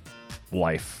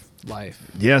 Life.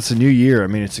 Yeah, it's a new year. I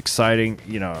mean, it's exciting.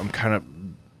 I'm kind of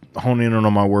honing in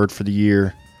on my word for the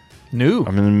year. New.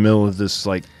 I'm in the middle of this,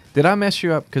 Did I mess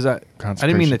you up? Because I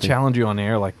didn't mean to thing. challenge you on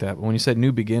air like that. But when you said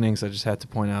new beginnings, I just had to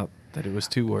point out that it was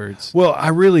 2 words. Well,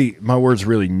 my word's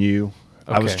really new.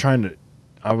 Okay.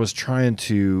 I was trying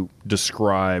to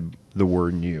describe the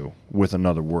word new with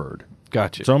another word.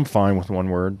 Gotcha. So I'm fine with one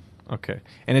word. Okay.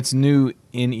 And it's new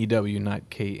N-E-W, not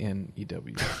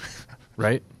K-N-E-W.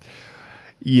 Right?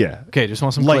 Yeah. Okay, just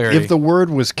want some clarity. If the word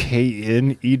was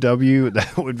K-N-E-W,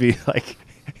 that would be like,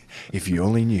 if you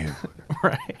only knew.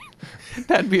 Right.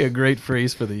 That'd be a great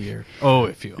phrase for the year. Oh,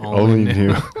 if you only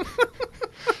knew.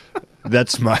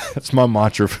 That's my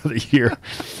mantra for the year.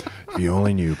 If you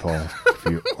only knew, Paul. If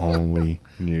you only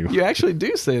knew. You actually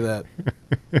do say that.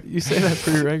 You say that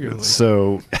pretty regularly.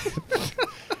 So,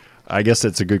 I guess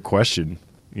that's a good question,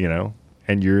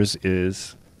 And yours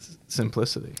is?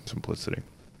 Simplicity.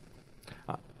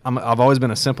 I've always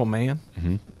been a simple man.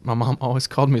 Mm-hmm. My mom always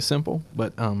called me simple,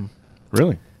 but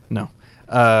really? No.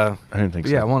 I didn't think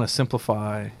so. Yeah, I want to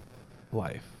simplify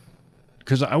life.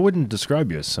 Because I wouldn't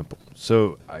describe you as simple.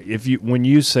 So when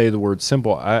you say the word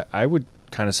simple, I would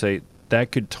kind of say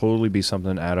that could totally be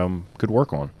something Adam could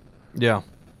work on. Yeah.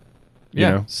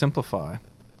 Simplify.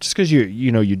 Just because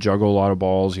you juggle a lot of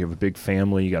balls, you have a big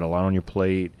family, you got a lot on your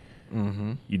plate.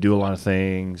 Mm-hmm. You do a lot of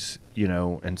things,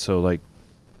 and so like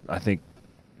I think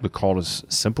the call is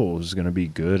simple is going to be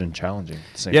good and challenging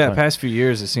at the same time. The past few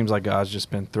years, it seems like God's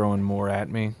just been throwing more at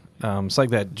me. It's like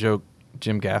that joke,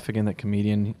 Jim Gaffigan, that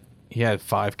comedian. He had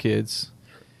 5 kids,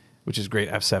 which is great.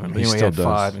 I have 7, but He anyway, he still had does.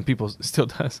 5, and people still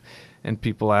does. And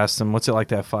people asked him, "What's it like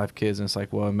to have 5 kids?" And it's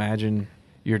like, "Well, imagine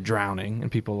you're drowning,"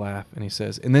 and people laugh. And he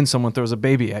says, "And then someone throws a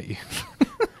baby at you."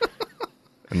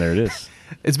 And there it is.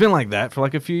 It's been like that for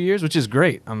like a few years, which is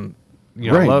great.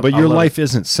 Right, I but your love life it.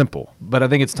 isn't simple. But I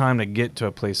think it's time to get to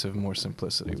a place of more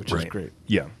simplicity, which is great.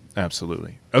 Yeah,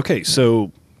 absolutely. Okay,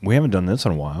 so we haven't done this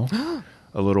in a while.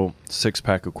 A little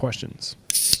 6-pack of questions.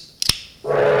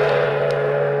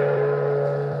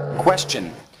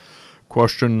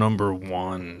 Question number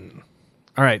 1.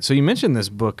 All right, so you mentioned this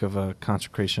book of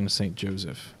Consecration of St.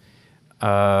 Joseph.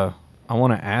 I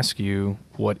want to ask you,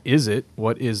 what is it?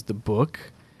 What is the book?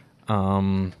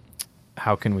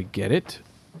 How can we get it?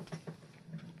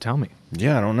 Tell me.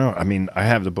 Yeah, I don't know. I mean, I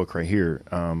have the book right here,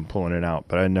 pulling it out,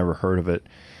 but I'd never heard of it.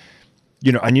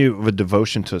 I knew of a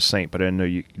devotion to a saint, but I didn't know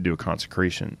you could do a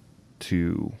consecration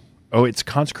to... Oh, it's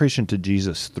consecration to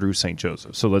Jesus through St.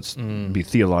 Joseph. So let's be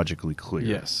theologically clear.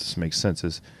 Yes. This makes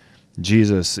sense.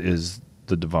 Jesus is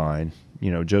the divine.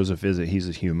 Joseph he's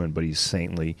a human, but he's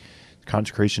saintly.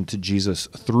 Consecration to Jesus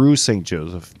through St.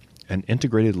 Joseph, an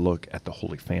integrated look at the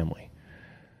Holy Family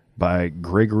by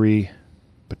Gregory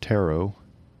Bottero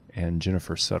and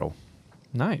Jennifer Settle.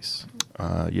 Nice.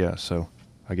 So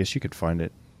I guess you could find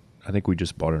it. I think we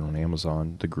just bought it on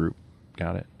Amazon. The group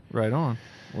got it. Right on.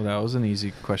 Well, that was an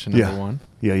easy question number 1.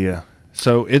 Yeah.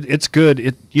 So it's good.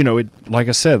 It like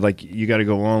I said, like you got to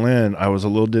go all in. I was a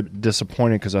little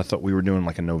disappointed because I thought we were doing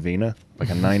like a novena, like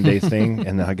a 9-day thing,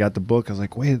 and then I got the book. I was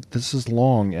like, wait, this is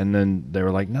long, and then they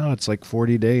were like, no, it's like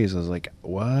 40 days. I was like,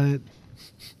 what?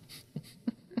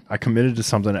 I committed to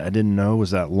something I didn't know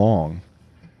was that long,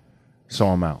 so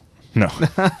I'm out. No. So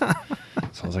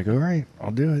I was like, all right,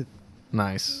 I'll do it.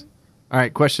 Nice. All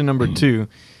right, question number 2.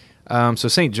 So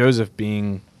St. Joseph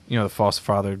being, the foster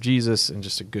father of Jesus and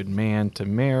just a good man to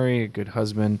marry, a good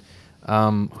husband,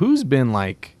 who's been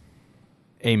like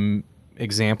a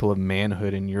example of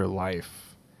manhood in your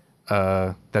life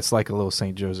that's like a little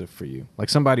St. Joseph for you? Like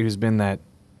somebody who's been that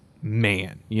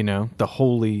man, the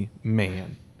holy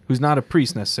man, who's not a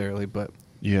priest necessarily, but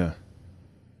Yeah.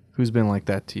 who's been like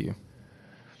that to you?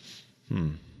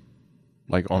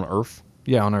 Like on earth?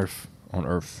 Yeah, on earth. On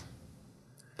earth.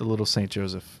 The little St.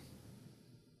 Joseph.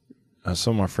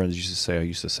 Some of my friends used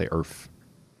to say earth.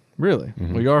 Really?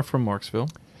 Mm-hmm. Well, you are from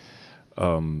Marksville.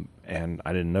 And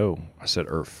I didn't know. I said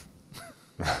earth.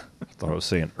 I thought I was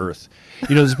saying earth.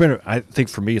 There's been, I think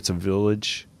for me, it's a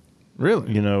village,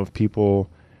 Really? of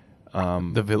people.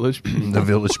 The village people. The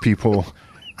village people.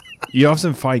 You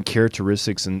often find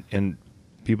characteristics in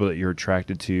people that you're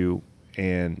attracted to,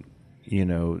 and,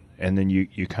 and then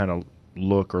you kind of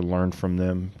look or learn from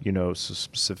them, so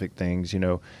specific things,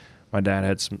 My dad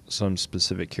had some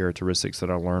specific characteristics that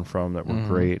I learned from that were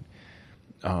great.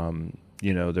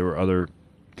 There were other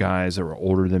guys that were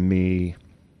older than me.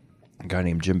 A guy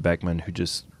named Jim Beckman who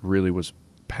just really was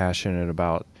passionate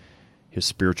about his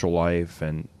spiritual life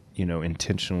and,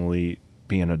 intentionally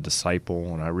being a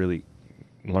disciple. And I really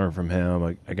learned from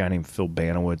him. A guy named Phil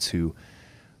Banowitz who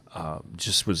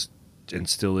just was and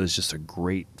still is just a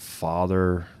great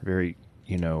father, very,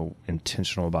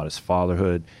 intentional about his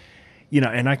fatherhood.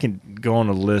 And I can go on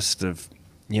a list of,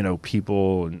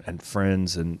 people and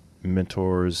friends and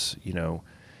mentors.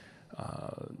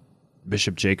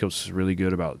 Bishop Jacobs is really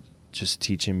good about just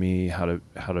teaching me how to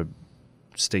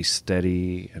stay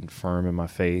steady and firm in my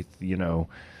faith.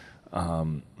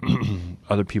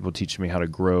 Other people teach me how to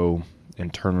grow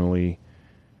internally,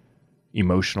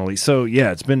 emotionally. So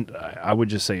yeah, it's been, I would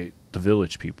just say, the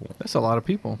village people. That's a lot of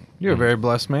people. You're a very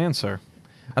blessed man, sir.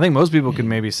 I think most people could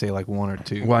maybe say like 1 or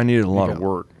 2. Well, I needed a lot of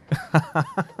work.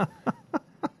 I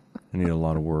need a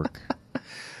lot of work. All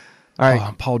right.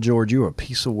 Oh, Paul George, you're a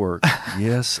piece of work.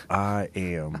 Yes, I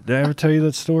am. Did I ever tell you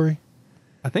that story?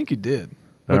 I think you did.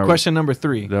 That But question number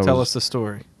 3. that Tell was- us the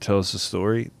story. Tell us the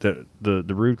story. The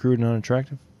rude, crude, and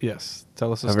unattractive? Yes.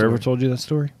 Tell us the Have story. I ever told you that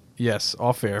story? Yes,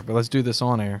 off air, but let's do this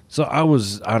on air. So I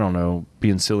was, I don't know,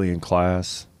 being silly in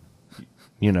class,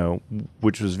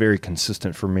 which was very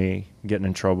consistent for me, getting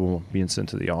in trouble, being sent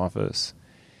to the office.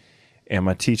 And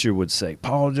my teacher would say,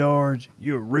 Paul George,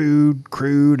 you're rude,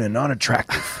 crude, and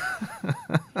unattractive.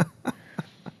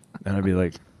 And I'd be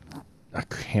like, I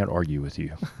can't argue with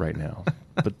you right now.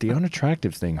 But the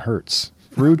unattractive thing hurts.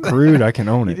 Rude, crude, I can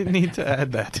own You it. didn't need to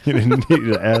add that. You didn't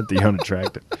need to add the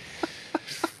unattractive.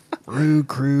 rude,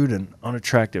 crude, and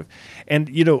unattractive. And,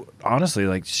 honestly,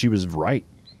 like, she was right.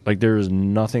 Like, there was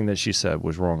nothing that she said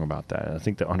was wrong about that. And I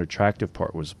think the unattractive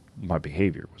part was my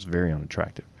behavior was very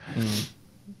unattractive.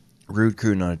 Rude,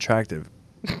 crude, and unattractive.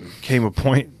 Came a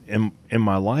point in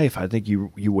my life, I think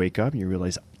you wake up and you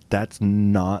realize that's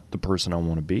not the person I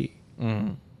want to be.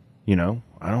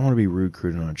 I don't want to be rude,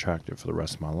 crude, and unattractive for the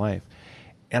rest of my life.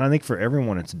 And I think for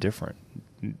everyone it's different.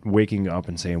 Waking up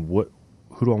and saying,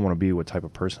 who do I want to be? What type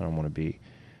of person I want to be?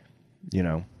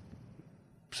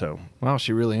 So. Wow,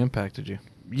 she really impacted you.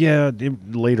 Yeah,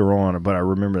 later on, but I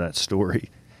remember that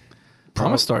story. I'm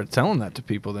going to start telling that to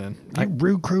people then.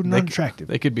 Rude, crude, and unattractive.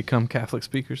 They could become Catholic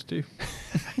speakers too.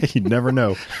 You'd never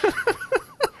know.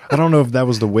 I don't know if that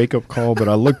was the wake-up call, but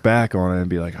I look back on it and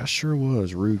be like, I sure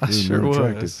was rude, crude, and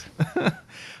unattractive.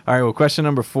 All right, well, question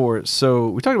number 4. So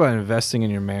we talked about investing in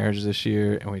your marriage this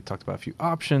year, and we talked about a few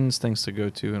options, things to go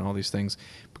to, and all these things.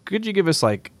 But could you give us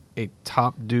like a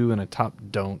top do and a top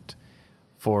don't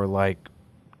for like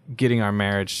getting our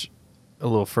marriage a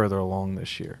little further along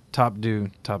this year? Top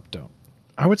do, top don't.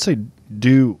 I would say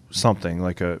do something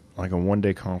like a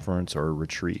one-day conference or a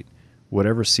retreat,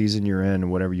 whatever season you're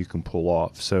in, whatever you can pull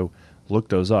off. So look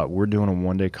those up. We're doing a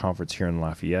one-day conference here in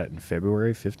Lafayette in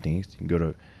February 15th. You can go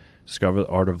to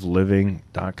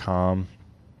discovertheartofliving.com,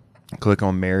 click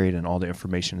on married, and all the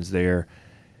information is there.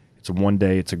 It's a one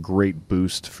day. It's a great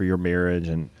boost for your marriage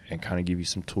and kind of give you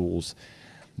some tools.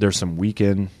 There's some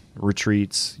weekend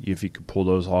retreats, if you could pull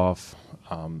those off,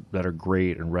 that are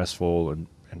great and restful and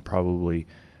probably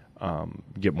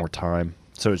get more time.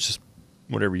 So it's just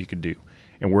whatever you can do.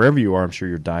 And wherever you are, I'm sure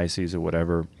your diocese or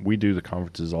whatever, we do the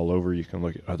conferences all over. You can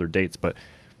look at other dates, but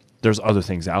there's other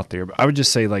things out there. But I would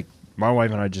just say, like, my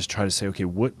wife and I just try to say, okay,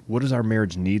 what does our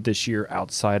marriage need this year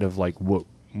outside of like what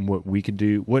we could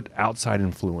do? What outside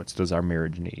influence does our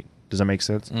marriage need? Does that make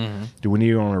sense? Mm-hmm. Do we need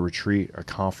to go on a retreat, a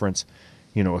conference,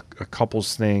 a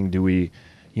couples thing? Do we,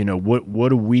 what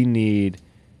do we need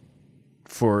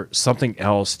for something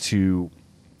else to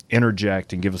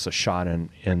interject and give us a shot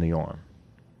in the arm?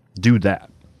 Do that.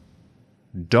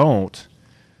 Don't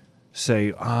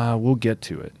say, we'll get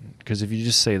to it. Because if you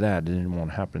just say that, it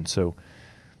won't happen. So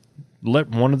let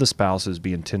one of the spouses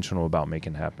be intentional about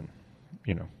making it happen,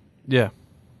 Yeah.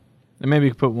 And maybe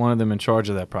you could put one of them in charge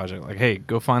of that project. Like, hey,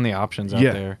 go find the options out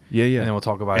there. Yeah. And then we'll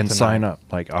talk about it tonight. And sign up.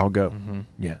 Like, I'll go. Mm-hmm.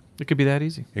 Yeah. It could be that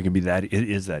easy. It can be that. It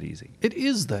is that easy. It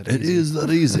is that It is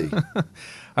that easy. All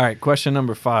right, question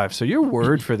number 5. So your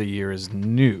word for the year is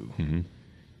new,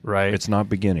 right? It's not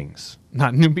beginnings.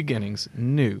 Not new beginnings,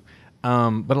 new.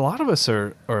 But a lot of us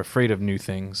are afraid of new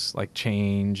things, like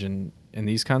change and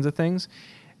these kinds of things.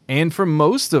 And for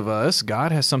most of us,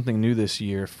 God has something new this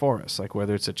year for us, like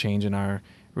whether it's a change in our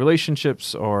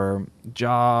relationships or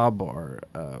job or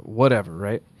whatever,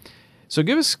 right? So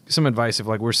give us some advice if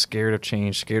like we're scared of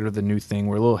change, scared of the new thing.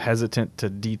 We're a little hesitant to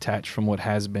detach from what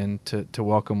has been to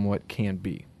welcome what can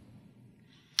be.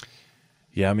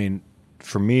 Yeah, I mean,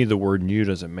 for me, the word new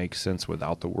doesn't make sense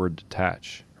without the word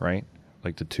detach, right?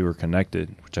 Like the two are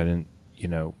connected, which I didn't,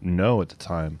 know at the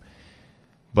time.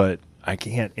 But I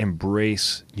can't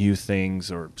embrace new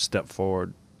things or step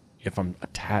forward if I'm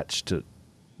attached to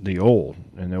the old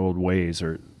and the old ways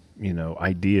or,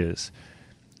 ideas,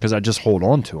 because I just hold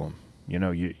on to them.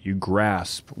 You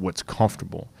grasp what's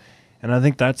comfortable. And I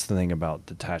think that's the thing about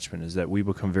detachment is that we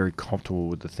become very comfortable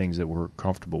with the things that we're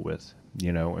comfortable with,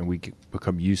 and we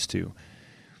become used to.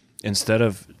 Instead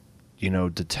of,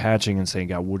 detaching and saying,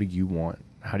 God, what do you want?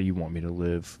 How do you want me to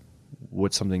live?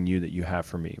 What's something new that you have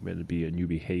for me? Whether it be a new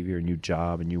behavior, a new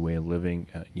job, a new way of living,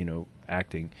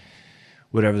 acting,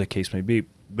 whatever the case may be.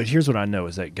 But here's what I know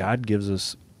is that God gives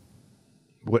us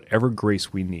whatever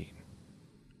grace we need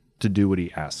to do what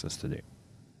he asks us to do.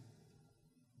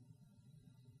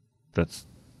 That's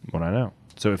what I know.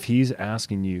 So if he's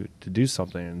asking you to do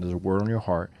something and there's a word on your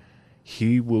heart,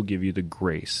 he will give you the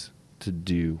grace to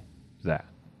do that.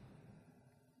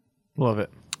 Love it.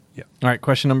 Yeah. All right,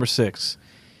 question number 6.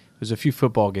 There's a few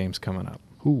football games coming up.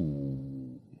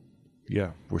 Ooh.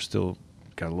 Yeah, we're still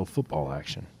got a little football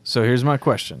action. So here's my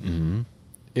question. Mm-hmm.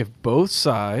 If both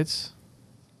sides,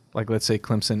 like let's say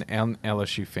Clemson and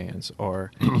LSU fans,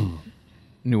 or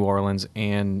New Orleans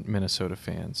and Minnesota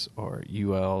fans, or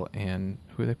UL and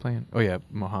who are they playing? Oh, yeah,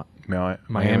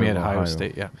 Miami at Ohio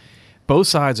State. Yeah. Both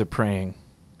sides are praying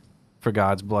for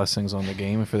God's blessings on the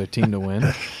game and for their team to win.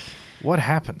 What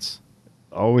happens?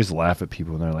 I always laugh at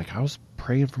people, and they're like, I was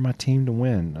praying for my team to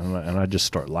win. And I just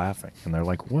start laughing. And they're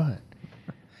like, what?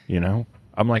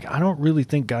 I'm like, I don't really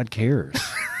think God cares.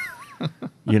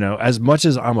 As much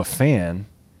as I'm a fan,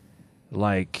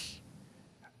 like,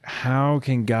 how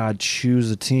can God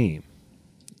choose a team?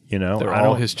 You know, They're I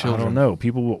all don't- his children. I don't know.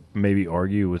 People will maybe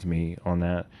argue with me on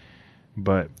that,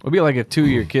 but It would be like if two of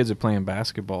your kids are playing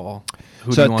basketball.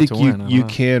 Who so do you I want think to win? I you don't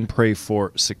know. can pray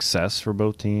for success for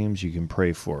both teams. You can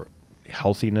pray for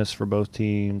healthiness for both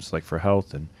teams, like for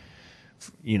health and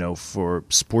for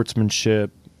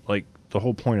sportsmanship. Like the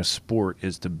whole point of sport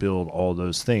is to build all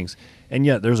those things, and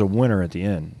yet there's a winner at the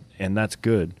end, and that's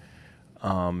good.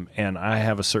 And I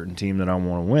have a certain team that I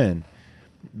want to win,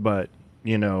 but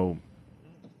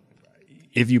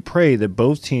if you pray that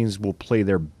both teams will play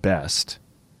their best,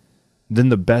 then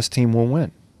the best team will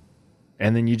win.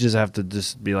 And then you just have to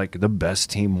just be like, the best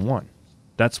team won.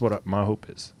 That's what my hope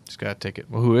is. Just got to take it.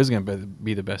 Well, who is going to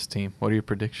be the best team? What are your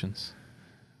predictions?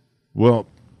 Well,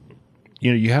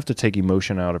 you have to take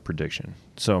emotion out of prediction.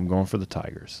 So I'm going for the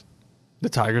Tigers. The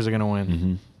Tigers are going to win.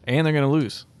 Mm-hmm. And they're going to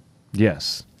lose.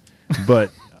 Yes.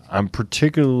 But I'm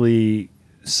particularly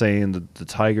saying that the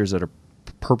Tigers that are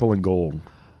purple and gold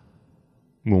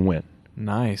will win.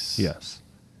 Nice. Yes.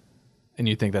 And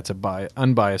you think that's a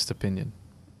unbiased opinion?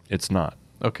 It's not.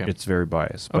 Okay. It's very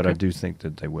biased, but I Okay. do think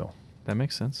that they will. That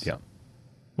makes sense. Yeah.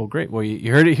 Well, great. Well,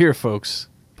 you heard it here, folks.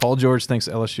 Paul George thinks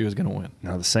LSU is going to win.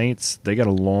 Now, the Saints, they got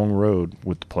a long road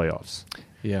with the playoffs.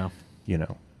 Yeah.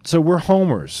 So we're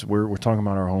homers. We're talking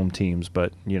about our home teams,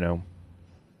 but,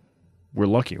 we're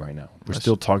lucky right now. We're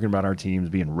still talking about our teams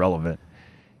being relevant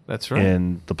That's right.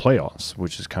 in the playoffs,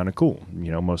 which is kind of cool.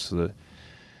 Most of the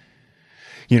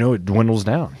it dwindles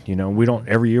down.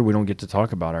 Every year we don't get to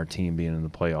talk about our team being in the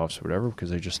playoffs or whatever because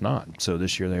they're just not. So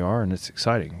this year they are, and it's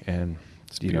exciting, and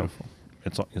It's beautiful.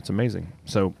 it's amazing.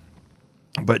 So,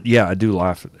 but yeah, I do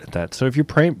laugh at that. So if you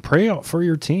pray out for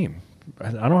your team,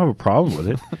 I don't have a problem with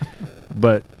it.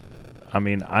 But I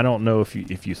mean, I don't know if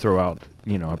you throw out,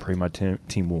 I pray my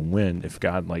team will win. If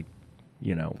God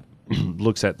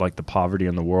looks at like the poverty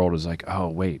in the world is like, oh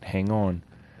wait, hang on.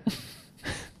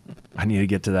 I need to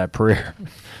get to that prayer.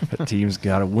 The team's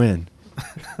got to win.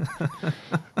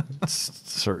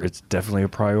 It's definitely a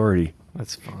priority.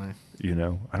 That's fine. I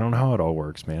don't know how it all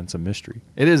works, man. It's a mystery.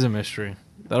 It is a mystery.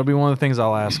 That'll be one of the things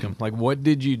I'll ask him. Like, what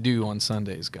did you do on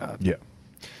Sundays, God? Yeah.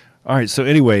 All right. So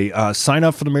anyway, sign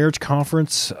up for the marriage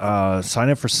conference. Sign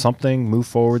up for something. Move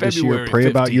forward this year. February Pray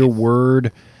about your 15th.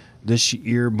 word this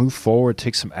year. Move forward.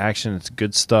 Take some action. It's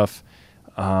good stuff.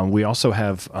 We also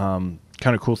have kind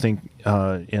of cool thing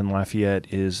in Lafayette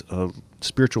is a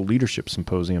spiritual leadership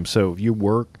symposium. So if you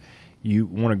want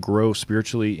to grow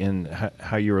spiritually in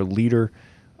how you're a leader,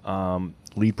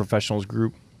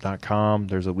 leadprofessionalsgroup.com.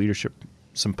 There's a leadership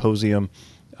symposium,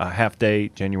 half day,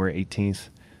 January 18th,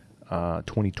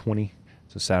 2020.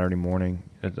 It's a Saturday morning.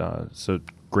 So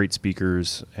great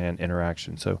speakers and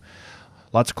interaction. So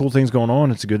lots of cool things going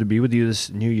on. It's good to be with you this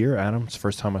new year, Adam. It's the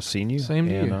first time I've seen you. Same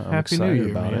to and, you. I'm Happy New excited Year,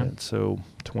 about man. it. So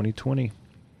 2020.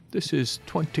 This is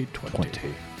 2020.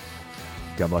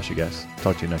 God bless you guys.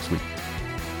 Talk to you next week.